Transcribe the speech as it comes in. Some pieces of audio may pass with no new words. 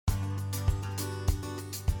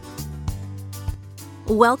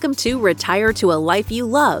Welcome to Retire to a Life You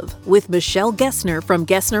Love with Michelle Gessner from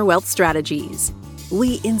Gessner Wealth Strategies.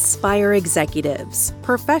 We inspire executives,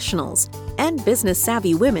 professionals, and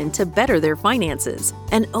business-savvy women to better their finances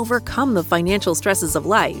and overcome the financial stresses of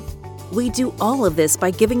life. We do all of this by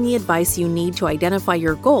giving the advice you need to identify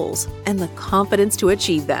your goals and the confidence to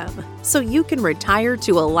achieve them, so you can retire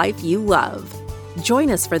to a life you love.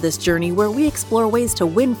 Join us for this journey where we explore ways to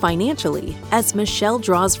win financially as Michelle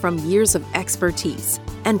draws from years of expertise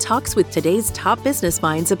and talks with today's top business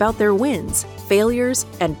minds about their wins, failures,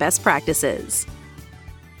 and best practices.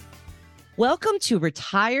 Welcome to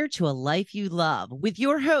Retire to a Life You Love with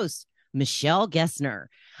your host, Michelle Gessner.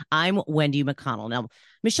 I'm Wendy McConnell. Now,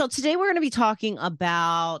 Michelle, today we're going to be talking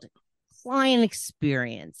about client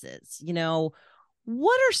experiences. You know,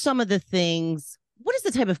 what are some of the things? What is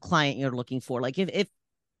the type of client you're looking for? Like if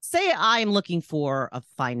say I'm looking for a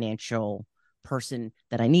financial person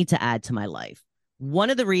that I need to add to my life.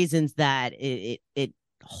 One of the reasons that it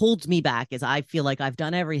holds me back is I feel like I've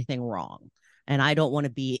done everything wrong and I don't want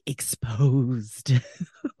to be exposed.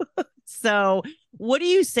 So what do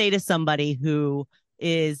you say to somebody who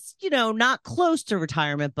is, not close to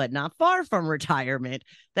retirement, but not far from retirement,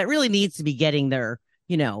 that really needs to be getting their,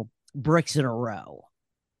 bricks in a row?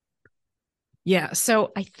 Yeah.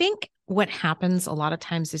 So I think what happens a lot of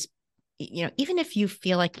times is, even if you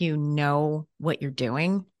feel like you know what you're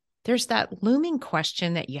doing, there's that looming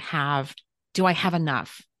question that you have. Do I have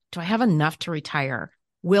enough? Do I have enough to retire?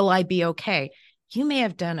 Will I be okay? You may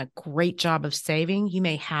have done a great job of saving. You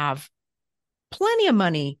may have plenty of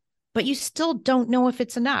money, but you still don't know if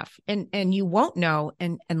it's enough. And you won't know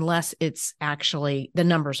unless it's actually the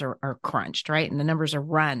numbers are crunched, right? And the numbers are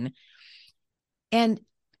run. And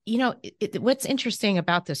what's interesting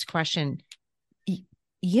about this question,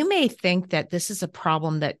 you may think that this is a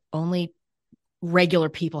problem that only regular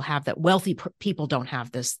people have, that wealthy people don't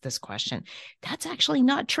have this question. That's actually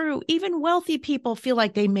not true. Even wealthy people feel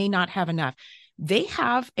like they may not have enough. They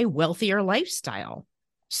have a wealthier lifestyle,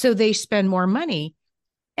 so they spend more money.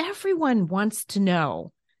 Everyone wants to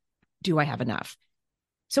know, do I have enough?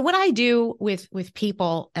 So what I do with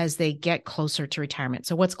people as they get closer to retirement.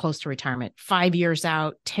 So what's close to retirement? 5 years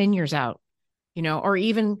out, 10 years out, or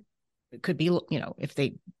even it could be, if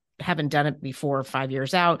they haven't done it before, 5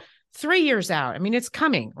 years out, 3 years out. I mean, it's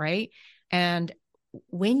coming, right? And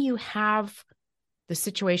when you have the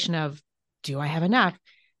situation of, do I have enough?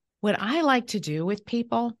 What I like to do with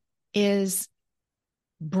people is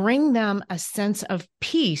bring them a sense of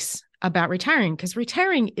peace about retiring, because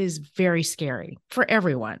retiring is very scary for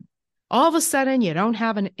everyone. All of a sudden, you don't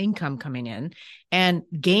have an income coming in and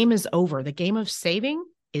game is over. The game of saving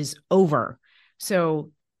is over. So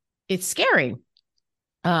it's scary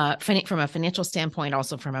from a financial standpoint,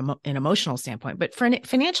 also from an emotional standpoint. But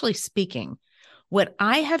financially speaking, what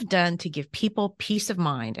I have done to give people peace of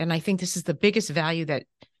mind, and I think this is the biggest value that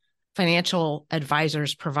financial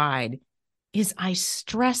advisors provide, is I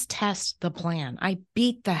stress test the plan. I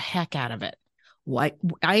beat the heck out of it.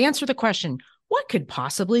 I answer the question, what could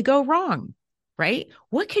possibly go wrong, right?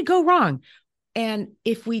 What could go wrong? And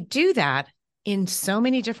if we do that in so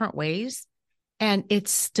many different ways and it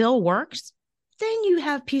still works, then you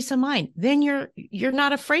have peace of mind. Then you're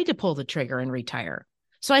not afraid to pull the trigger and retire.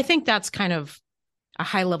 So I think that's kind of a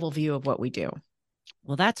high level view of what we do.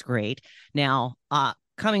 Well, that's great. Now,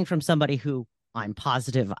 coming from somebody who I'm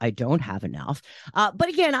positive I don't have enough. But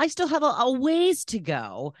again, I still have a ways to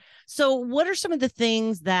go. So what are some of the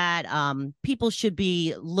things that people should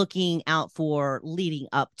be looking out for leading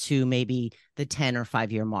up to maybe the 10 or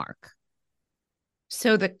 5 year mark?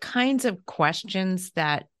 So the kinds of questions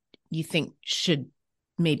that you think should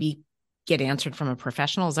maybe get answered from a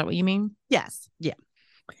professional, is that what you mean? Yes. Yeah.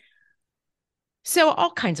 So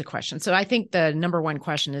all kinds of questions. So I think the number one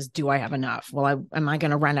question is, do I have enough? Well, am I going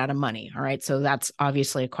to run out of money? All right. So that's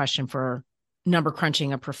obviously a question for number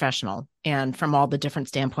crunching a professional, and from all the different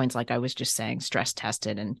standpoints, like I was just saying, stress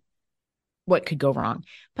tested and what could go wrong.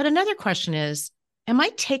 But another question is, am I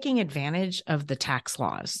taking advantage of the tax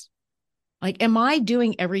laws? Like, am I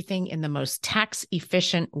doing everything in the most tax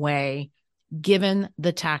efficient way given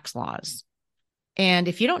the tax laws? And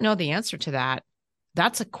if you don't know the answer to that,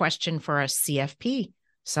 that's a question for a CFP,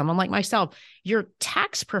 someone like myself. Your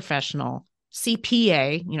tax professional,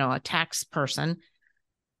 CPA, a tax person,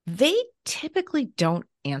 they typically don't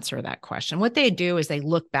answer that question. What they do is they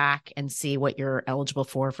look back and see what you're eligible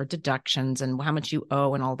for deductions and how much you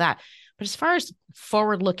owe and all that. But as far as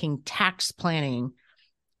forward-looking tax planning,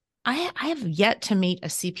 I have yet to meet a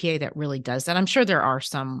CPA that really does that. I'm sure there are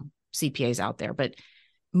some CPAs out there, but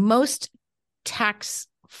most tax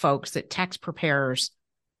folks, that tax preparers,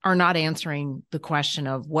 are not answering the question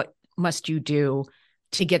of what must you do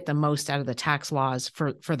to get the most out of the tax laws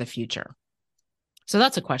for the future. So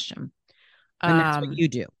that's a question. And that's what you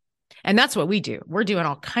do. And that's what we do. We're doing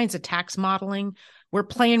all kinds of tax modeling. We're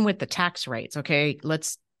playing with the tax rates. Okay,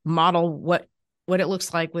 let's model what it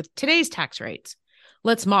looks like with today's tax rates.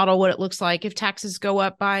 Let's model what it looks like if taxes go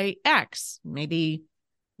up by X, maybe,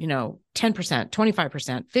 10%,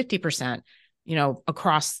 25%, 50%,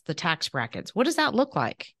 across the tax brackets. What does that look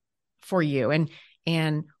like for you?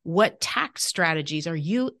 And what tax strategies are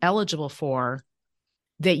you eligible for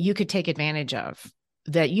that you could take advantage of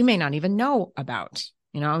that you may not even know about?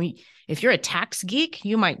 If you're a tax geek,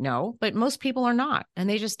 you might know, but most people are not. And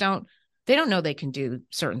they don't know they can do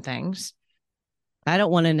certain things. I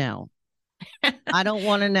don't want to know. I don't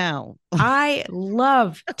want to know. I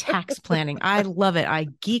love tax planning. I love it. I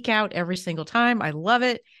geek out every single time. I love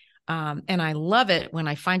it. And I love it when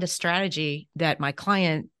I find a strategy that my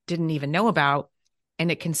client didn't even know about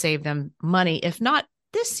and it can save them money. If not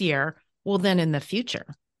this year, well, then in the future.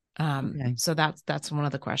 Okay. So that's one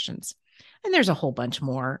of the questions. And there's a whole bunch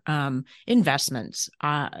more. Investments.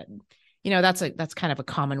 That's kind of a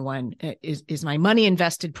common one. Is my money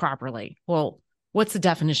invested properly? Well, what's the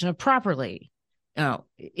definition of properly?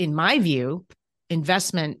 In my view,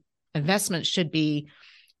 investment should be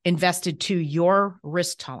invested to your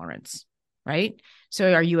risk tolerance, right?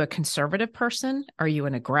 So are you a conservative person? Are you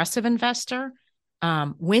an aggressive investor?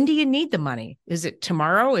 When do you need the money? Is it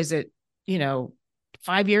tomorrow? Is it,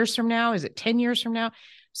 5 years from now? Is it 10 years from now?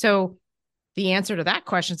 So the answer to that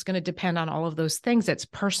question is going to depend on all of those things. That's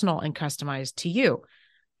personal and customized to you.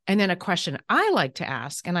 And then a question I like to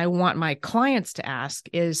ask, and I want my clients to ask,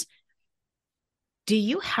 is, do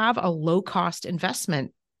you have a low-cost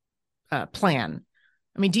investment plan?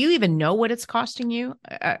 I mean, do you even know what it's costing you?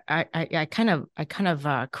 I kind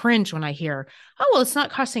of cringe when I hear, oh, well, it's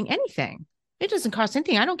not costing anything. It doesn't cost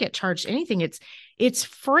anything. I don't get charged anything. It's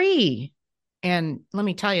free. And let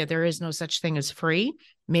me tell you, there is no such thing as free.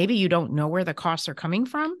 Maybe you don't know where the costs are coming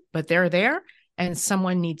from, but they're there. And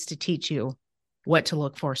someone needs to teach you what to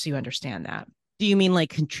look for so you understand that. Do you mean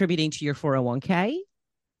like contributing to your 401k?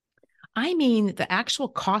 I mean the actual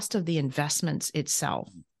cost of the investments itself.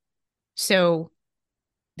 So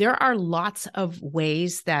there are lots of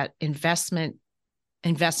ways that investments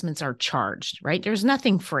are charged, right? There's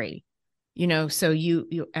nothing free, so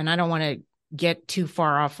you and I don't want to get too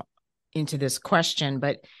far off into this question,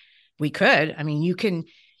 but we could. I mean,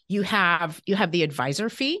 you have the advisor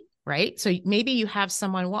fee, right? So maybe you have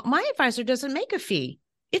someone, well, my advisor doesn't make a fee.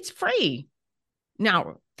 It's free.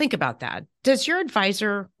 Now, think about that. Does your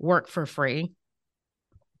advisor work for free?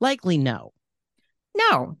 Likely no.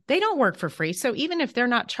 No, they don't work for free. So even if they're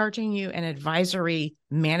not charging you an advisory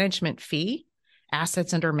management fee,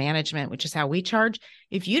 assets under management, which is how we charge,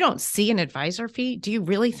 if you don't see an advisor fee, do you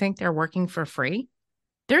really think they're working for free?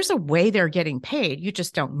 There's a way they're getting paid. You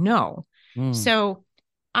just don't know. So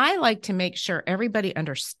I like to make sure everybody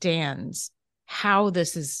understands how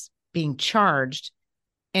this is being charged.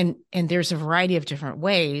 And there's a variety of different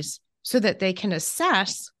ways so that they can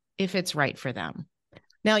assess if it's right for them.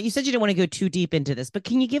 Now, you said you don't want to go too deep into this, but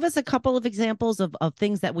can you give us a couple of examples of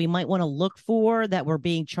things that we might want to look for that we're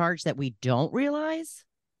being charged that we don't realize?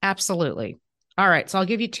 Absolutely. All right. So I'll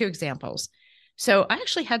give you 2 examples. So I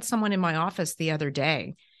actually had someone in my office the other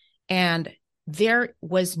day, and there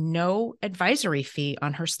was no advisory fee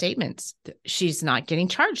on her statements. She's not getting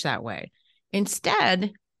charged that way.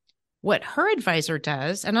 Instead, what her advisor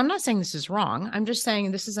does, and I'm not saying this is wrong, I'm just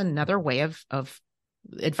saying this is another way of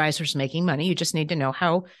advisors making money. You just need to know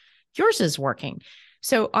how yours is working.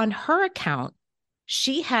 So on her account,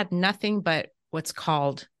 she had nothing but what's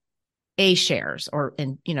called A shares,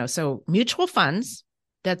 so mutual funds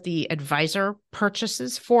that the advisor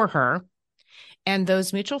purchases for her. And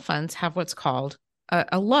those mutual funds have what's called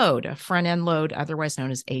a load, a front end load, otherwise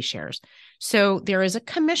known as A shares. So there is a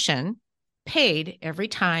commission paid every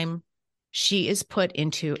time she is put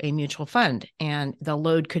into a mutual fund. And the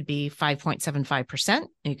load could be 5.75%.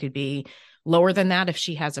 It could be lower than that if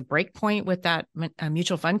she has a break point with that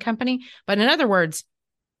mutual fund company. But in other words,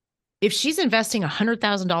 if she's investing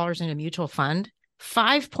 $100,000 in a mutual fund,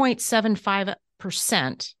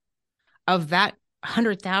 5.75% of that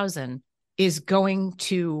 100,000 is going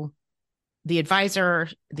to the advisor,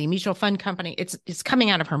 the mutual fund company. It's coming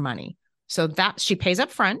out of her money. So that she pays up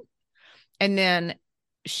front, and then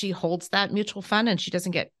she holds that mutual fund and she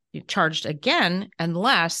doesn't get charged again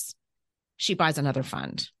unless she buys another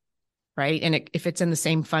fund, right? And if it's in the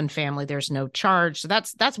same fund family, there's no charge. So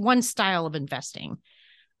that's one style of investing.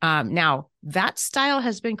 Now that style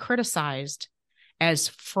has been criticized as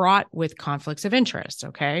fraught with conflicts of interest,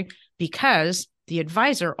 okay? Because the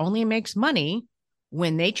advisor only makes money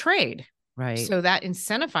when they trade. Right. So that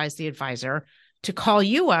incentivizes the advisor to call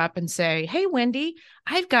you up and say, hey, Wendy,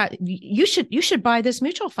 you should buy this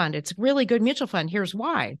mutual fund. It's a really good mutual fund. Here's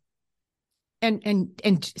why. And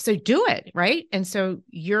so do it, right? And so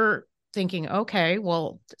you're thinking, okay,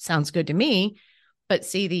 well, sounds good to me. But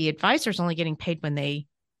see, the advisor's only getting paid when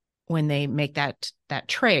they make that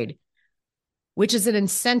trade, which is an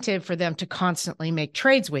incentive for them to constantly make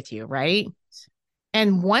trades with you, right?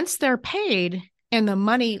 And once they're paid and the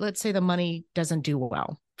money, let's say the money doesn't do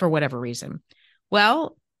well for whatever reason.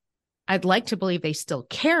 Well, I'd like to believe they still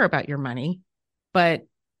care about your money, but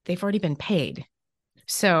they've already been paid.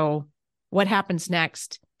 So what happens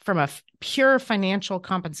next from a pure financial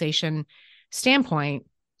compensation standpoint?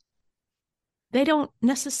 They don't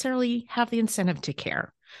necessarily have the incentive to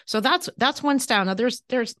care. So that's one style. Now there's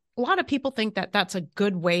a lot of people think that that's a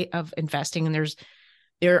good way of investing, and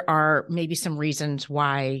there are maybe some reasons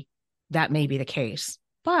why that may be the case.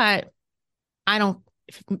 But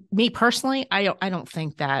me personally, I don't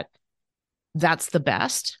think that that's the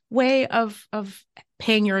best way of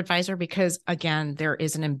paying your advisor, because again, there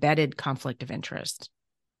is an embedded conflict of interest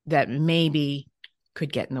that maybe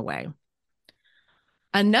could get in the way.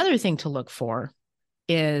 Another thing to look for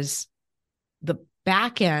is the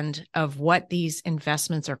back end of what these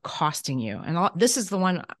investments are costing you. And this is the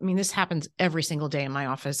one, I mean, this happens every single day in my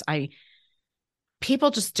office.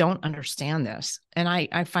 People just don't understand this. And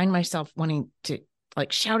I find myself wanting to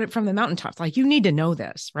like shout it from the mountaintops, like, you need to know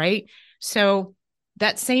this, right? So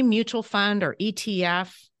that same mutual fund or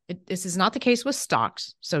ETF, this is not the case with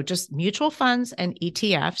stocks. So just mutual funds and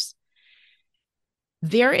ETFs,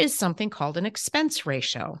 there is something called an expense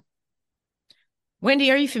ratio. Wendy,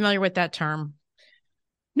 are you familiar with that term?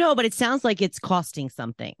 No, but it sounds like it's costing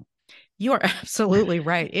something. You are absolutely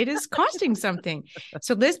right. It is costing something.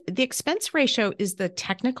 So the expense ratio is the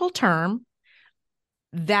technical term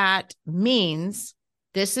that means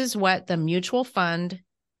this is what the mutual fund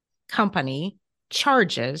company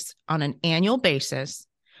charges on an annual basis,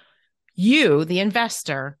 you, the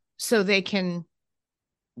investor, so they can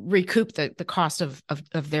recoup the cost of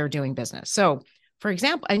their doing business. So for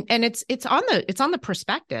example, and it's on the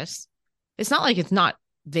prospectus. It's not like it's not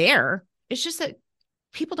there. It's just that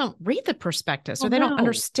people don't read the prospectus or they don't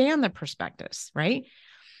understand the prospectus, right?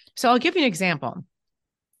 So I'll give you an example.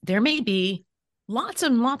 There may be lots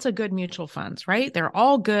and lots of good mutual funds, right? They're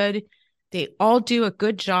all good. They all do a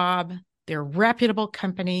good job. They're reputable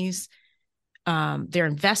companies. They're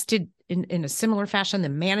invested in a similar fashion. The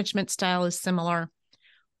management style is similar.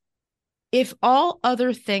 If all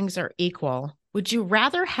other things are equal, would you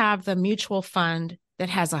rather have the mutual fund that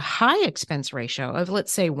has a high expense ratio of,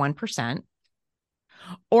 let's say, 1%,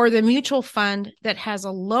 or the mutual fund that has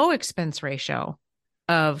a low expense ratio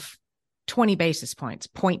of 20 basis points,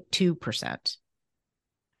 0.2%?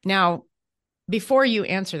 Now, before you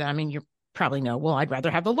answer that, I mean, you probably know, well, I'd rather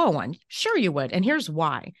have the low one. Sure, you would. And here's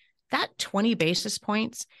why. That 20 basis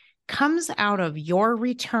points comes out of your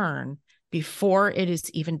return before it is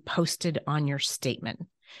even posted on your statement.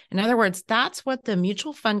 In other words, that's what the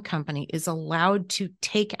mutual fund company is allowed to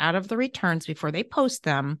take out of the returns before they post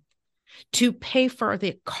them to pay for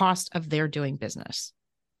the cost of their doing business.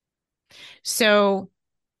 So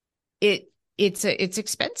it's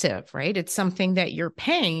expensive, right? It's something that you're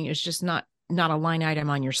paying. It's just not a line item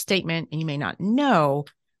on your statement, and you may not know,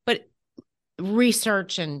 but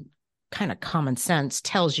research and kind of common sense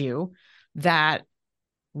tells you that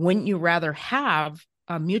wouldn't you rather have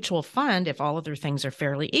a mutual fund, if all other things are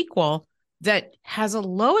fairly equal, that has a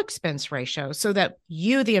low expense ratio so that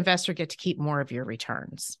you, the investor, get to keep more of your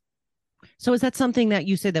returns? So is that something that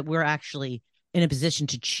you say that we're actually in a position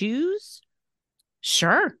to choose?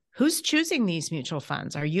 Sure. Who's choosing these mutual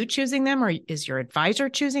funds? Are you choosing them, or is your advisor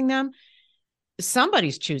choosing them?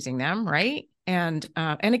 Somebody's choosing them, right? And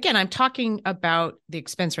again, I'm talking about the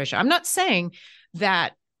expense ratio. I'm not saying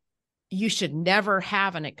that you should never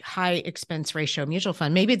have a high expense ratio mutual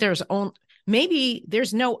fund. Maybe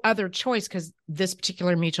there's no other choice because this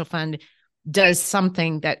particular mutual fund does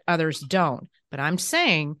something that others don't. But I'm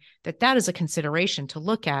saying that is a consideration to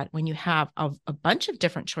look at when you have a bunch of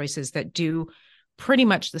different choices that do pretty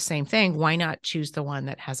much the same thing. Why not choose the one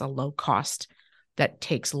that has a low cost that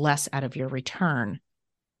takes less out of your return?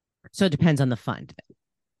 So it depends on the fund.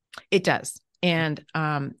 It does. And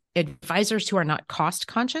advisors who are not cost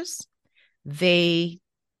conscious, they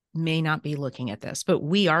may not be looking at this, but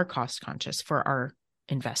we are cost conscious for our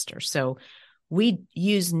investors. So we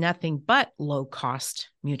use nothing but low cost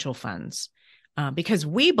mutual funds because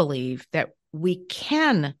we believe that we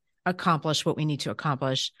can accomplish what we need to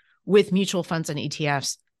accomplish with mutual funds and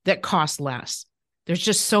ETFs that cost less. There's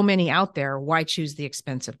just so many out there. Why choose the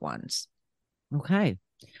expensive ones? Okay.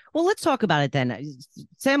 Well, let's talk about it then.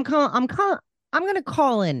 Sam, I'm going to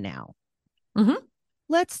call in now. Mm-hmm.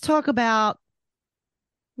 Let's talk about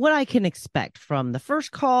what I can expect from the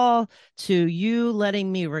first call to you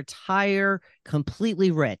letting me retire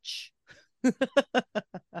completely rich.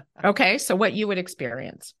 Okay. So what you would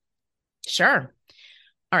experience. Sure.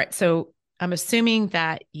 All right. So I'm assuming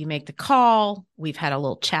that you make the call. We've had a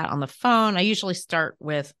little chat on the phone. I usually start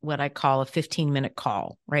with what I call a 15-minute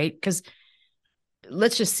call, right? Because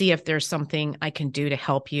let's just see if there's something I can do to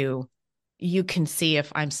help you. You can see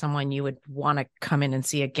if I'm someone you would want to come in and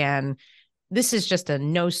see again. This is just a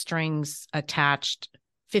no strings attached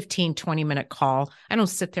 15, 20-minute call. I don't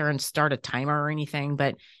sit there and start a timer or anything,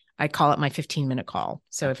 but I call it my 15-minute call.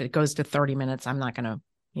 So if it goes to 30 minutes, I'm not going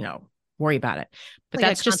to, worry about it. But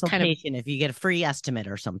like that's a just kind of, if you get a free estimate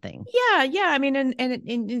or something. yeah. I mean,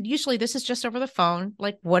 and usually this is just over the phone.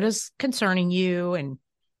 Like, what is concerning you, and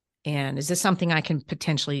is this something I can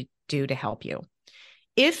potentially do to help you?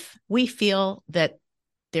 If we feel that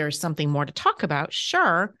there's something more to talk about,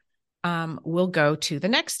 sure, we'll go to the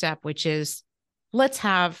next step, which is let's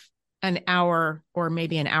have an hour or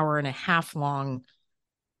maybe an hour and a half long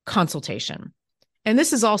consultation. And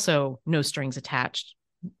this is also no strings attached,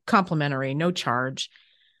 complimentary, no charge.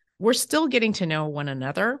 We're still getting to know one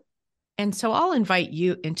another. And so I'll invite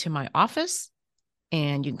you into my office,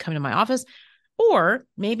 and you can come to my office, or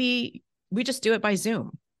maybe we just do it by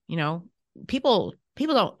Zoom. People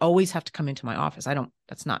don't always have to come into my office.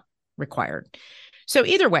 That's not required. So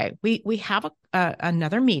either way, we have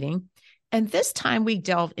another meeting, and this time we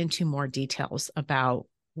delve into more details about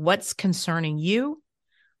what's concerning you,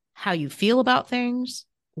 how you feel about things,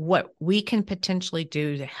 what we can potentially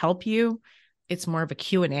do to help you. It's more of a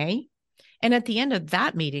Q&A. And at the end of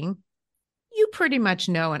that meeting, you pretty much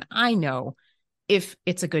know, and I know, if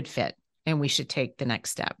it's a good fit and we should take the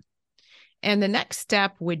next step. And the next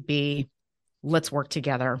step would be, let's work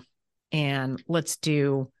together and let's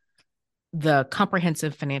do the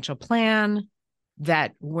comprehensive financial plan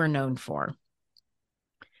that we're known for.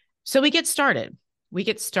 So we get started. We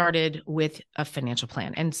get started with a financial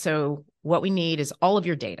plan. And so what we need is all of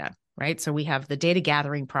your data, right? So we have the data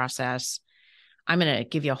gathering process. I'm going to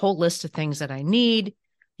give you a whole list of things that I need.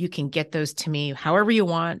 You can get those to me however you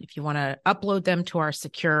want. If you want to upload them to our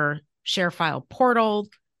secure share file portal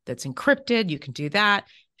that's encrypted, you can do that.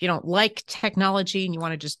 If you don't like technology and you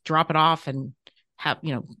want to just drop it off and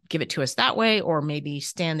give it to us that way, or maybe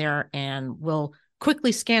stand there and we'll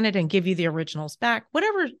quickly scan it and give you the originals back,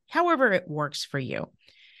 however it works for you.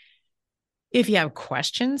 If you have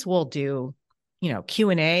questions, we'll do,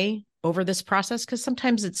 Q&A over this process, because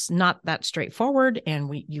sometimes it's not that straightforward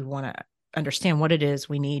and you want to understand what it is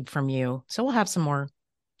we need from you. So we'll have some more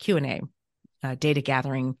Q&A, data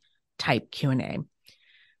gathering type Q&A.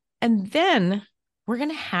 And then we're going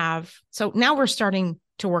to have, so now we're starting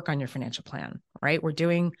to work on your financial plan, right? We're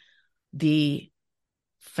doing the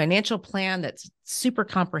financial plan that's super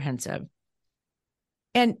comprehensive.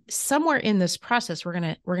 And somewhere in this process, we're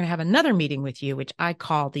going to have another meeting with you, which I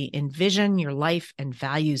call the Envision Your Life and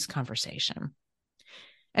Values conversation.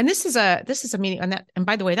 And this is a meeting on that. And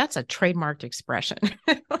by the way, that's a trademarked expression.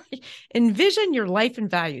 Envision your life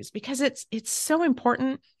and values, because it's so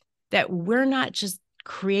important that we're not just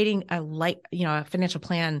creating a financial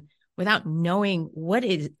plan without knowing what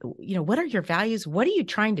are your values? What are you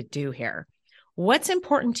trying to do here? What's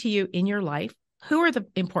important to you in your life? Who are the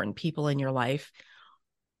important people in your life?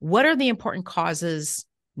 What are the important causes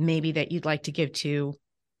maybe that you'd like to give to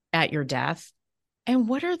at your death? And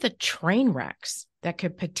what are the train wrecks that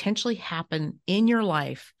could potentially happen in your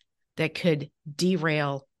life that could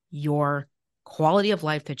derail your quality of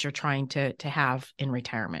life that you're trying to have in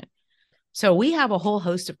retirement? So we have a whole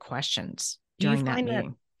host of questions during that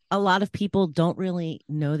meeting. A lot of people don't really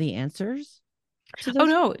know the answers to those?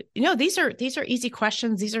 Oh, no, these are easy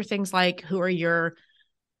questions. These are things like, who are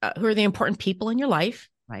the important people in your life?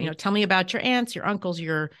 Right. Tell me about your aunts, your uncles,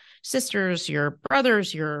 your sisters, your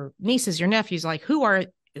brothers, your nieces, your nephews. Like, who are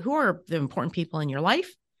the important people in your life?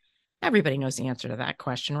 Everybody knows the answer to that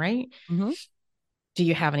question, right? Mm-hmm. Do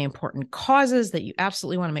you have any important causes that you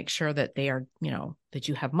absolutely want to make sure that they are, that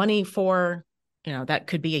you have money for? That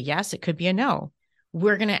could be a yes, it could be a no.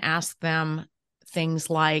 We're going to ask them things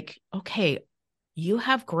like, okay, you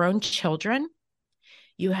have grown children.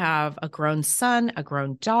 You have a grown son, a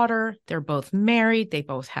grown daughter. They're both married. They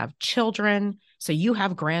both have children. So you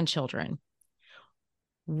have grandchildren.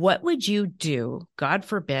 What would you do, God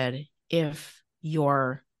forbid, if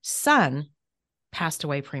your son passed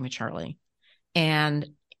away prematurely, and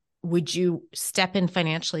would you step in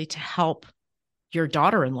financially to help your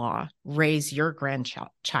daughter-in-law raise your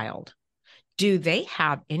grandchild? Do they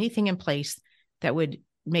have anything in place that would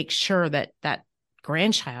make sure that that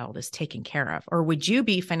grandchild is taken care of? Or would you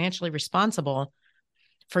be financially responsible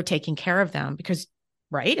for taking care of them? Because,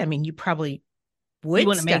 right? I mean, you probably would You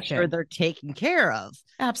want to make step sure in. they're taken care of.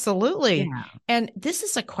 Absolutely. Yeah. And this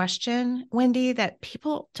is a question, Wendy, that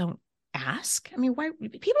people don't ask. I mean, why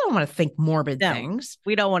people don't want to think morbid No, things.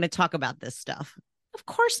 we don't want to talk about this stuff. Of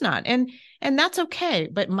course not. And that's okay.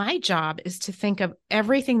 But my job is to think of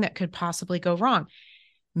everything that could possibly go wrong.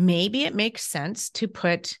 Maybe it makes sense to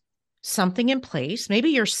put something in place.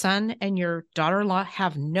 Maybe your son and your daughter-in-law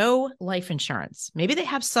have no life insurance. Maybe they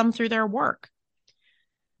have some through their work.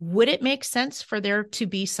 Would it make sense for there to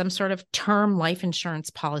be some sort of term life insurance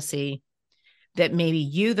policy that maybe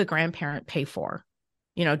you, the grandparent, pay for,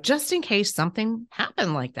 just in case something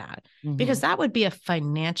happened like that? Mhm. Because that would be a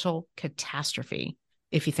financial catastrophe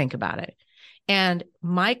if you think about it. And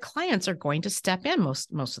my clients are going to step in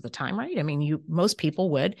most of the time, right? I mean, most people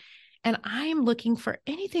would. And I'm looking for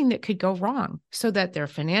anything that could go wrong so that their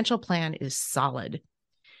financial plan is solid.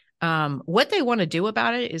 What they want to do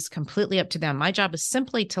about it is completely up to them. My job is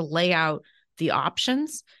simply to lay out the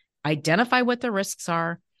options, identify what the risks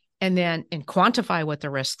are, and quantify what the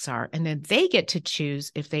risks are. And then they get to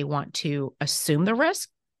choose if they want to assume the risk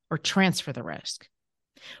or transfer the risk.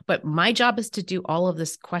 But my job is to do all of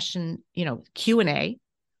this question, Q&A,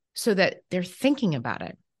 so that they're thinking about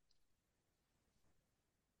it.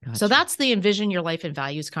 Gotcha. So that's the envision your life and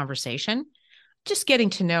values conversation. Just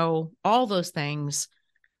getting to know all those things,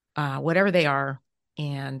 whatever they are,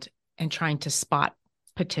 and trying to spot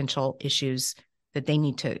potential issues that they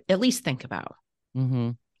need to at least think about.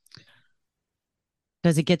 Mm-hmm.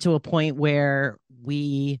 Does it get to a point where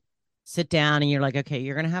we sit down and you're like, okay,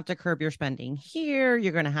 you're going to have to curb your spending here.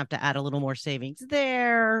 You're going to have to add a little more savings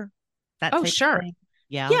there. That Oh, type of sure. thing?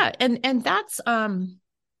 Yeah. Yeah. And that's,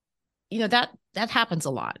 that happens a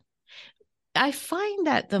lot. I find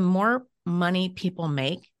that the more money people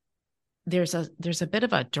make, there's a bit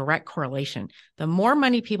of a direct correlation. The more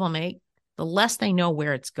money people make, the less they know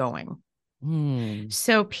where it's going.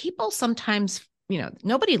 So people sometimes,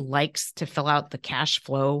 nobody likes to fill out the cash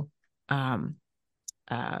flow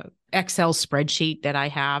Excel spreadsheet that I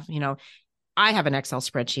have. I have an Excel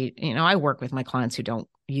spreadsheet. I work with my clients who don't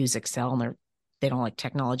use Excel and they don't like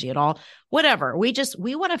technology at all. Whatever. We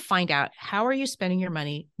want to find out, how are you spending your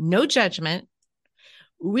money? No judgment.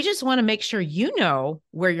 We just want to make sure you know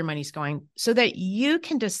where your money's going so that you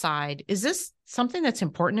can decide, is this something that's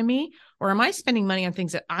important to me? Or am I spending money on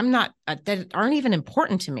things that that aren't even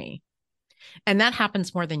important to me? And that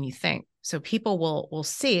happens more than you think. So people will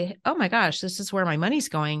see, oh my gosh, this is where my money's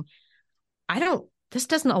going. This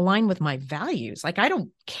doesn't align with my values. Like, I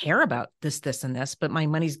don't care about this, and this, but my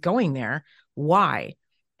money's going there. Why?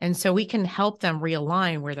 And so we can help them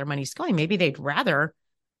realign where their money's going. Maybe they'd rather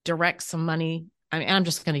direct some money. I mean, I'm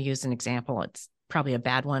just going to use an example. It's probably a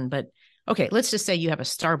bad one, but okay, let's just say you have a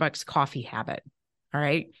Starbucks coffee habit. All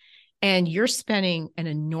right. And you're spending an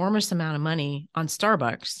enormous amount of money on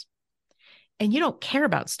Starbucks and you don't care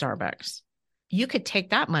about Starbucks. You could take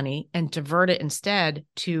that money and divert it instead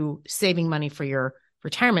to saving money for your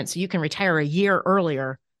retirement. So you can retire a year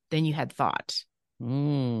earlier than you had thought.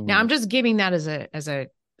 Now, I'm just giving that as a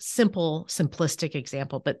simple, simplistic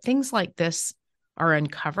example, but things like this are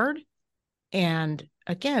uncovered. And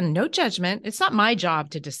again, no judgment. It's not my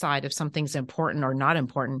job to decide if something's important or not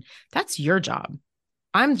important. That's your job.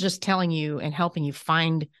 I'm just telling you and helping you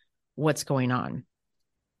find what's going on.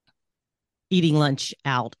 Eating lunch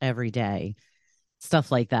out every day,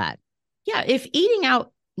 stuff like that. Yeah. If eating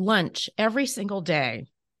out lunch every single day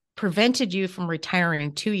prevented you from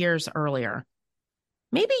retiring 2 years earlier,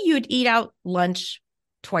 maybe you'd eat out lunch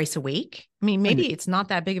twice a week. I mean, maybe it's not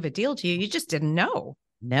that big of a deal to you. You just didn't know.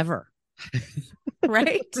 Never.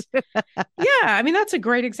 Right? Yeah. I mean, that's a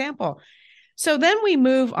great example. So then we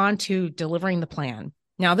move on to delivering the plan.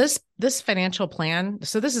 Now, this financial plan,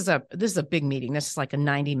 so this is a big meeting. This is like a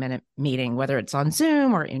 90-minute meeting, whether it's on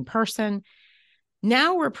Zoom or in person.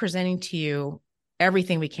 Now we're presenting to you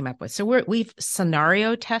everything we came up with. So we've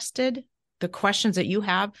scenario tested the questions that you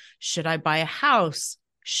have. Should I buy a house?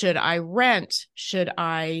 Should I rent? Should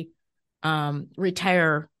I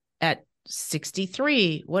retire at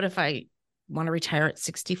 63? What if I want to retire at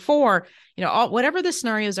 64? Whatever the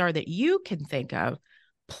scenarios are that you can think of,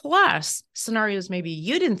 plus scenarios maybe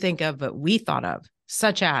you didn't think of, but we thought of,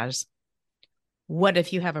 such as, what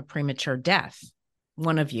if you have a premature death?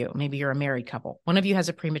 One of you, maybe you're a married couple, one of you has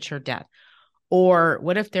a premature death. Or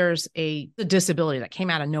what if there's a disability that came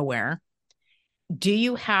out of nowhere? Do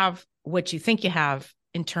you have what you think you have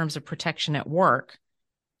in terms of protection at work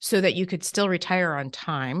so that you could still retire on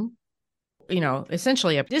time?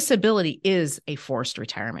 Essentially a disability is a forced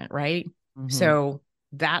retirement, right? Mm-hmm. So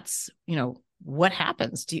that's, what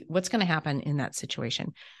happens? What's going to happen in that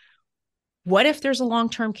situation? What if there's a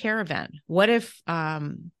long-term care event? What if,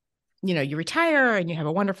 you retire and you have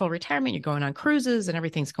a wonderful retirement, you're going on cruises and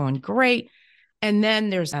everything's going great. And then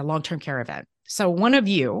there's a long-term care event. So one of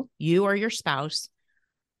you or your spouse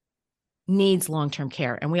needs long-term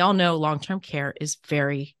care. And we all know long-term care is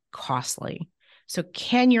very costly. So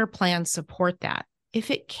can your plan support that? If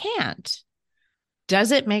it can't,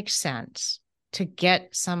 does it make sense to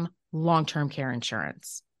get some long-term care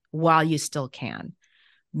insurance while you still can?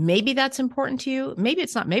 Maybe that's important to you. Maybe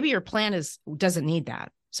it's not. Maybe your plan doesn't need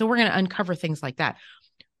that. So we're going to uncover things like that.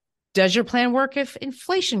 Does your plan work if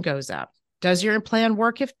inflation goes up? Does your plan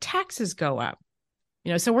work if taxes go up?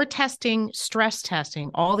 So we're stress testing,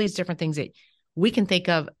 all these different things that we can think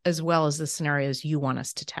of, as well as the scenarios you want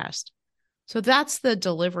us to test. So that's the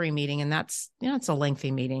delivery meeting. And that's, it's a lengthy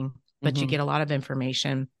meeting, but you get a lot of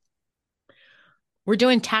information. We're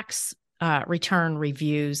doing tax return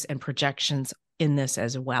reviews and projections in this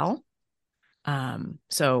as well.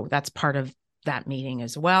 So that's part of that meeting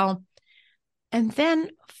as well. And then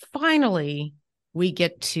finally, we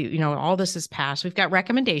get to, all this is passed. We've got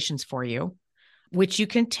recommendations for you, which you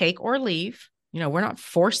can take or leave. We're not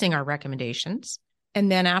forcing our recommendations.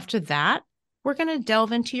 And then after that, we're going to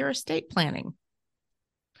delve into your estate planning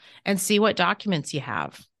and see what documents you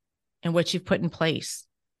have and what you've put in place,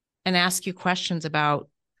 and ask you questions about,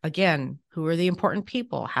 again, who are the important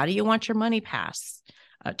people? How do you want your money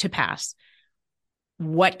to pass?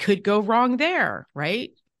 What could go wrong there,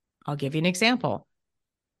 right? I'll give you an example.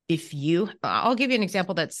 I'll give you an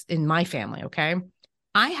example that's in my family, okay?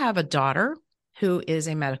 I have a daughter who is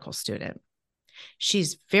a medical student.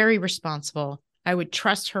 She's very responsible. I would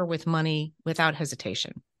trust her with money without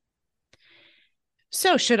hesitation.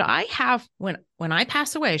 So should I have, when I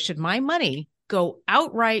pass away, should my money go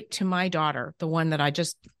outright to my daughter, the one that I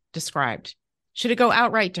just described? Should it go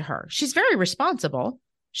outright to her? She's very responsible.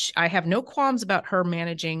 I have no qualms about her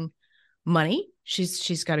managing money.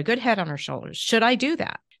 She's got a good head on her shoulders. Should I do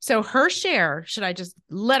that? So her share, should I just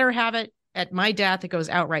let her have it at my death? It goes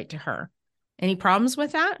outright to her. Any problems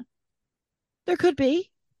with that? There could be.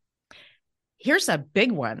 Here's a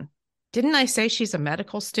big one. Didn't I say she's a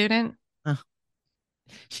medical student?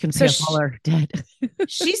 She's going to pay off all her debt.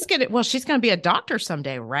 she's going to be a doctor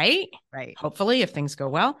someday, right? Right. Hopefully, if things go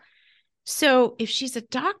well. So if she's a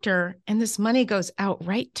doctor and this money goes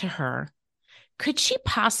outright to her, could she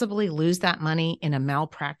possibly lose that money in a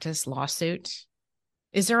malpractice lawsuit?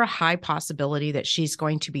 Is there a high possibility that she's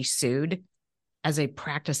going to be sued as a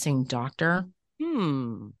practicing doctor?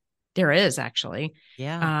 There is, actually.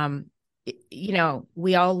 Yeah.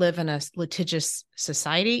 We all live in a litigious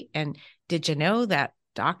society. And did you know that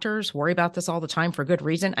doctors worry about this all the time for good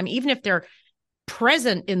reason? I mean, even if they're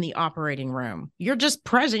present in the operating room, you're just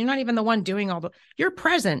present. You're not even the one doing you're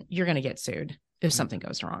present. You're going to get sued if something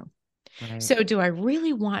goes wrong. Right. So do I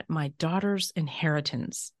really want my daughter's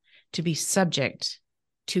inheritance to be subject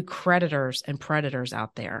to creditors and predators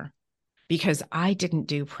out there because I didn't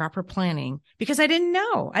do proper planning, because I didn't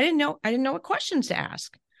know what questions to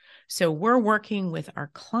ask? So we're working with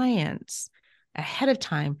our clients ahead of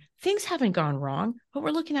time. Things haven't gone wrong, but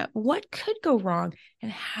we're looking at what could go wrong and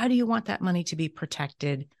how do you want that money to be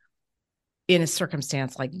protected in a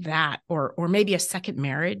circumstance like that, or maybe a second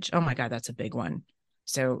marriage. Oh my God, that's a big one.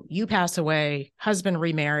 So you pass away, husband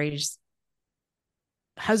remarries,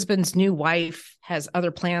 husband's new wife has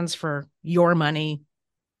other plans for your money,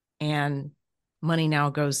 and money now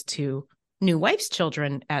goes to new wife's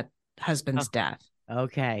children at husband's death.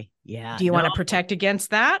 Okay. Yeah. Do you want to protect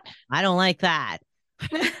against that? I don't like that.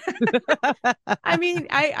 I mean,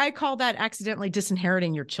 I call that accidentally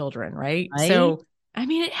disinheriting your children, right? So, I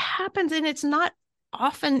mean, it happens and it's not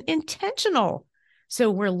often intentional.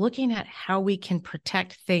 So we're looking at how we can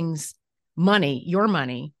protect your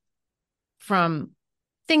money, from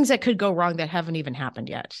things that could go wrong that haven't even happened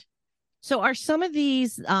yet. So are some of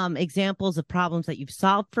these examples of problems that you've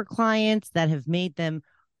solved for clients that have made them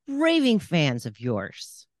raving fans of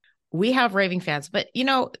yours? We have raving fans, but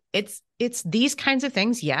it's these kinds of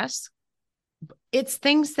things. Yes. It's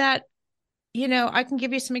things that, I can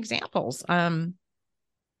give you some examples. We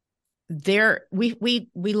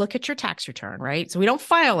look at your tax return, right? So we don't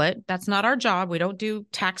file it. That's not our job. We don't do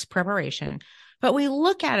tax preparation, but we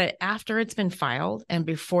look at it after it's been filed and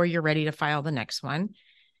before you're ready to file the next one.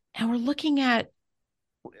 And we're looking at,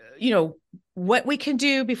 what we can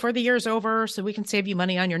do before the year's over so we can save you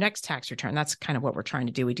money on your next tax return. That's kind of what we're trying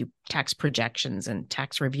to do. We do tax projections and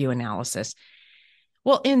tax review analysis.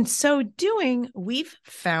 Well, in so doing, we've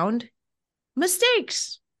found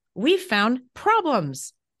mistakes. We've found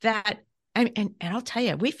problems that, and I'll tell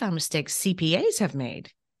you, we found mistakes CPAs have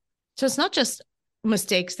made. So it's not just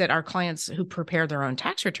mistakes that our clients who prepare their own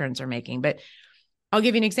tax returns are making, but I'll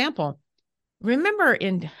give you an example. Remember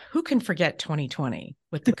who can forget 2020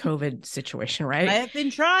 with the COVID situation, right? I have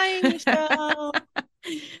been trying, Michelle.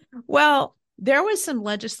 Well, there was some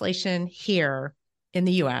legislation here in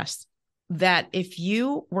the US that if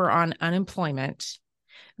you were on unemployment,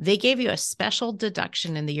 they gave you a special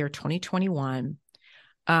deduction in the year 2021.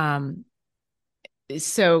 So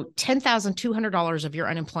 $10,200 of your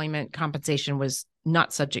unemployment compensation was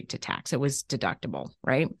not subject to tax. It was deductible,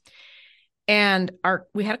 right? And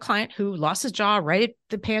we had a client who lost his job right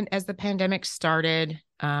at as the pandemic started,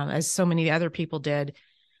 as so many other people did,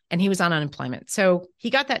 and he was on unemployment. So he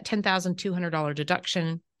got that $10,200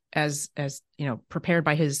 deduction as prepared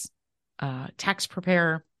by his tax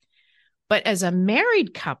preparer. But as a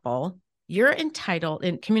married couple, you're entitled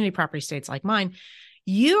in community property states like mine,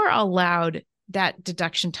 you're allowed that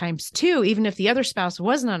deduction times 2, even if the other spouse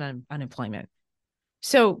wasn't on unemployment.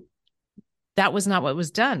 So that was not what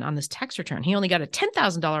was done on this tax return. He only got a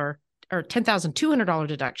 $10,000 or $10,200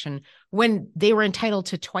 deduction when they were entitled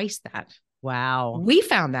to twice that. Wow. We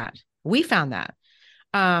found that.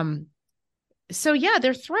 So yeah,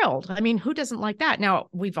 they're thrilled. I mean, who doesn't like that? Now,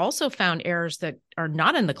 we've also found errors that are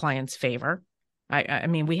not in the client's favor. I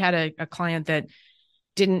mean, we had a client that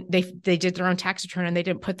they did their own tax return and they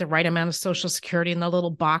didn't put the right amount of Social Security in the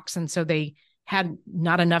little box. And so they had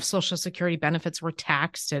not enough Social Security benefits were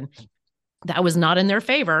taxed, and that was not in their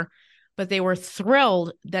favor, but they were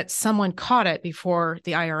thrilled that someone caught it before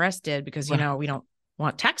the IRS did, because, we don't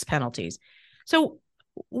want tax penalties. So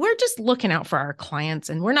we're just looking out for our clients,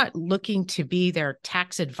 and we're not looking to be their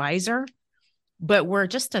tax advisor, but we're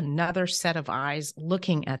just another set of eyes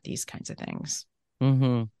looking at these kinds of things.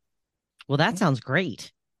 Mm-hmm. Well, that sounds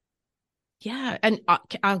great. Yeah. And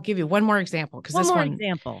I'll give you one more example, because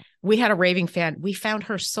example. We had a raving fan. We found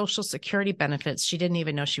her Social Security benefits she didn't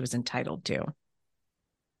even know she was entitled to.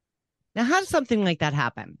 Now, how does something like that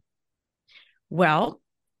happen? Well,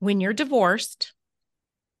 when you're divorced,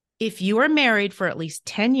 if you are married for at least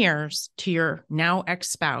 10 years to your now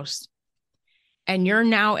ex-spouse, and your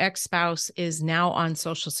now ex-spouse is now on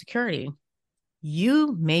Social Security,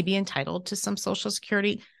 you may be entitled to some Social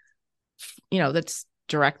Security, that's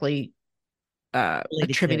directly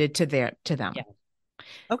attributed to them. Yeah.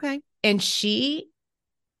 Okay. And she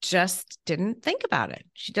just didn't think about it.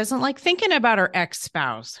 She doesn't like thinking about her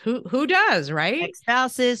ex-spouse. Who does, right?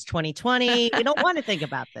 Ex-spouses, 2020. You don't want to think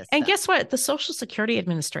about this And stuff. guess what? The Social Security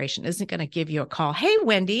Administration isn't going to give you a call. Hey,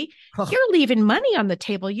 Wendy, you're leaving money on the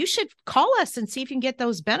table. You should call us and see if you can get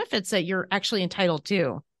those benefits that you're actually entitled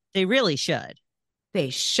to. They really should. They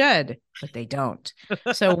should, but they don't.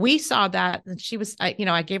 So we saw that, and she was, I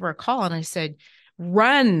gave her a call and I said,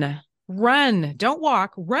 run, don't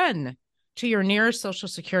walk, run to your nearest Social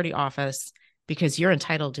Security office, because you're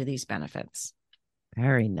entitled to these benefits.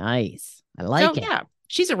 Very nice. I like it. Yeah,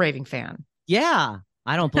 she's a raving fan. Yeah,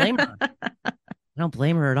 I don't blame her. I don't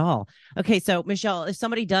blame her at all. Okay, so Michelle, if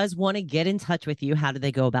somebody does want to get in touch with you, how do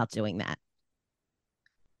they go about doing that?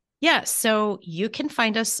 Yeah, so you can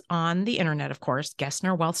find us on the internet, of course,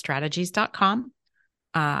 GessnerWealthStrategies.com.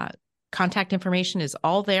 Contact information is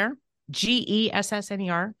all there.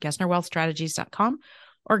 GESSNER, GessnerWealthStrategies.com.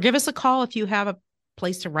 Or give us a call if you have a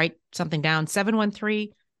place to write something down,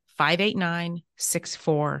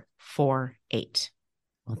 713-589-6448.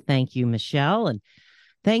 Well, thank you, Michelle. And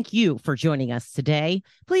thank you for joining us today.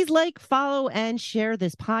 Please like, follow, and share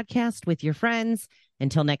this podcast with your friends.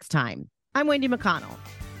 Until next time, I'm Wendy McConnell.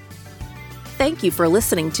 Thank you for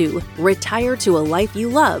listening to Retire to a Life You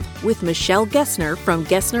Love with Michelle Gessner from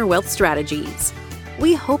Gessner Wealth Strategies.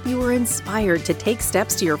 We hope you were inspired to take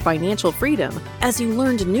steps to your financial freedom as you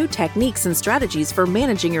learned new techniques and strategies for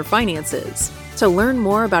managing your finances. To learn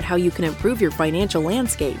more about how you can improve your financial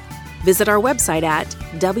landscape, visit our website at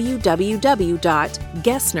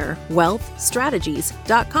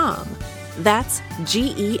www.gessnerwealthstrategies.com. That's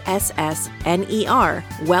GESSNER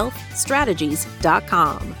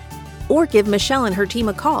wealthstrategies.com. Or give Michelle and her team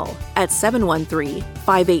a call at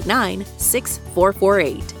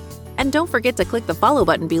 713-589-6448. And don't forget to click the follow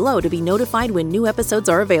button below to be notified when new episodes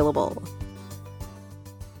are available.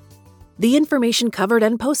 The information covered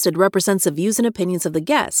and posted represents the views and opinions of the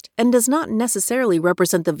guest and does not necessarily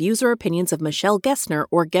represent the views or opinions of Michelle Gessner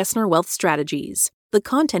or Gessner Wealth Strategies. The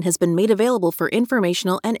content has been made available for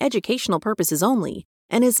informational and educational purposes only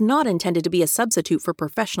and is not intended to be a substitute for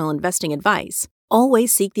professional investing advice.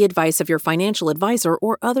 Always seek the advice of your financial advisor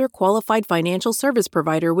or other qualified financial service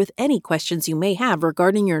provider with any questions you may have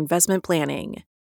regarding your investment planning.